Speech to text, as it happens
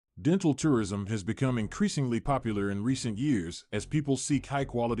Dental tourism has become increasingly popular in recent years as people seek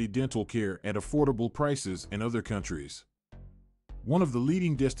high-quality dental care at affordable prices in other countries. One of the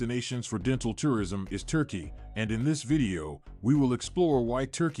leading destinations for dental tourism is Turkey, and in this video, we will explore why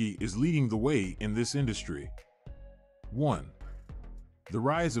Turkey is leading the way in this industry. 1. The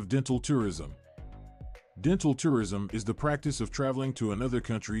rise of dental tourism. Dental tourism is the practice of traveling to another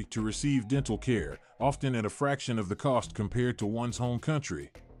country to receive dental care, often at a fraction of the cost compared to one's home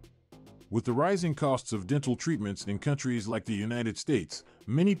country. With the rising costs of dental treatments in countries like the United States,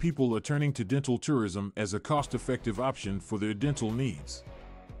 many people are turning to dental tourism as a cost-effective option for their dental needs.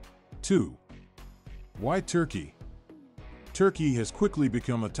 2. Why Turkey? Turkey has quickly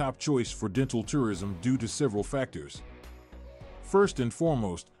become a top choice for dental tourism due to several factors. First and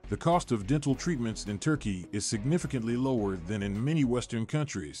foremost, the cost of dental treatments in Turkey is significantly lower than in many Western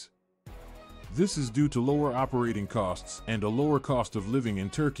countries. This is due to lower operating costs and a lower cost of living in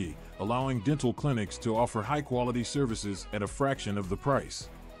Turkey, allowing dental clinics to offer high-quality services at a fraction of the price.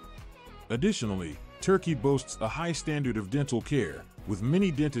 Additionally, Turkey boasts a high standard of dental care, with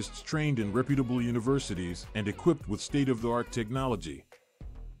many dentists trained in reputable universities and equipped with state-of-the-art technology.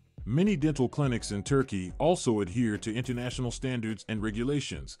 Many dental clinics in Turkey also adhere to international standards and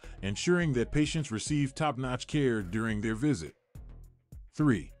regulations, ensuring that patients receive top-notch care during their visit.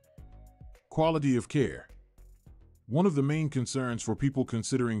 3. Quality of care. One of the main concerns for people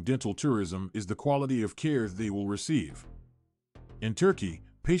considering dental tourism is the quality of care they will receive. In Turkey,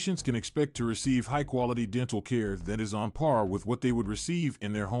 patients can expect to receive high-quality dental care that is on par with what they would receive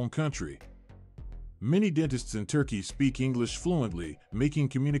in their home country. Many dentists in Turkey speak English fluently, making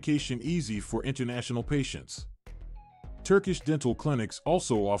communication easy for international patients. Turkish dental clinics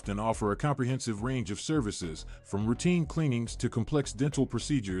also often offer a comprehensive range of services, from routine cleanings to complex dental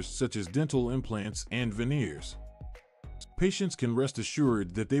procedures such as dental implants and veneers. Patients can rest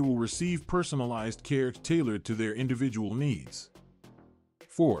assured that they will receive personalized care tailored to their individual needs.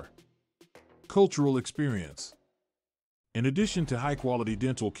 4. Cultural experience. In addition to high-quality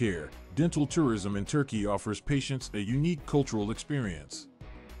dental care, dental tourism in Turkey offers patients a unique cultural experience.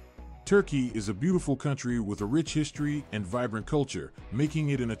 Turkey is a beautiful country with a rich history and vibrant culture, making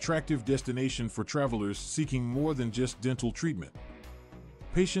it an attractive destination for travelers seeking more than just dental treatment.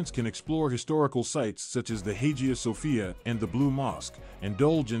 Patients can explore historical sites such as the Hagia Sophia and the Blue Mosque,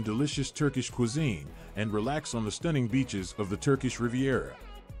 indulge in delicious Turkish cuisine, and relax on the stunning beaches of the Turkish Riviera.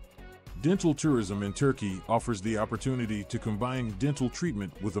 Dental tourism in Turkey offers the opportunity to combine dental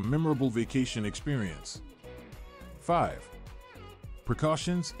treatment with a memorable vacation experience. 5.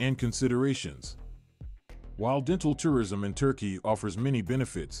 Precautions and considerations. While dental tourism in Turkey offers many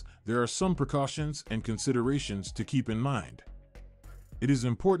benefits, there are some precautions and considerations to keep in mind. It is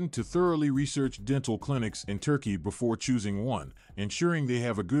important to thoroughly research dental clinics in Turkey before choosing one, ensuring they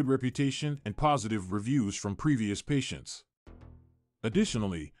have a good reputation and positive reviews from previous patients.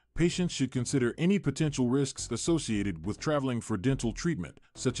 Additionally, patients should consider any potential risks associated with traveling for dental treatment,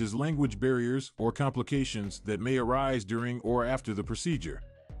 such as language barriers or complications that may arise during or after the procedure.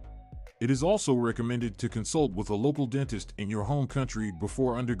 It is also recommended to consult with a local dentist in your home country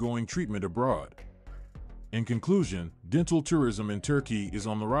before undergoing treatment abroad. In conclusion, dental tourism in Turkey is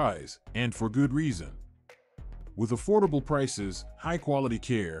on the rise, and for good reason. With affordable prices, high-quality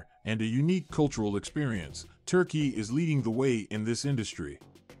care, and a unique cultural experience, Turkey is leading the way in this industry.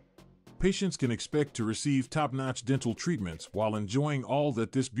 Patients can expect to receive top-notch dental treatments while enjoying all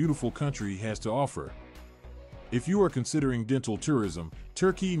that this beautiful country has to offer. If you are considering dental tourism,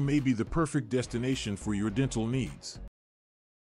 Turkey may be the perfect destination for your dental needs.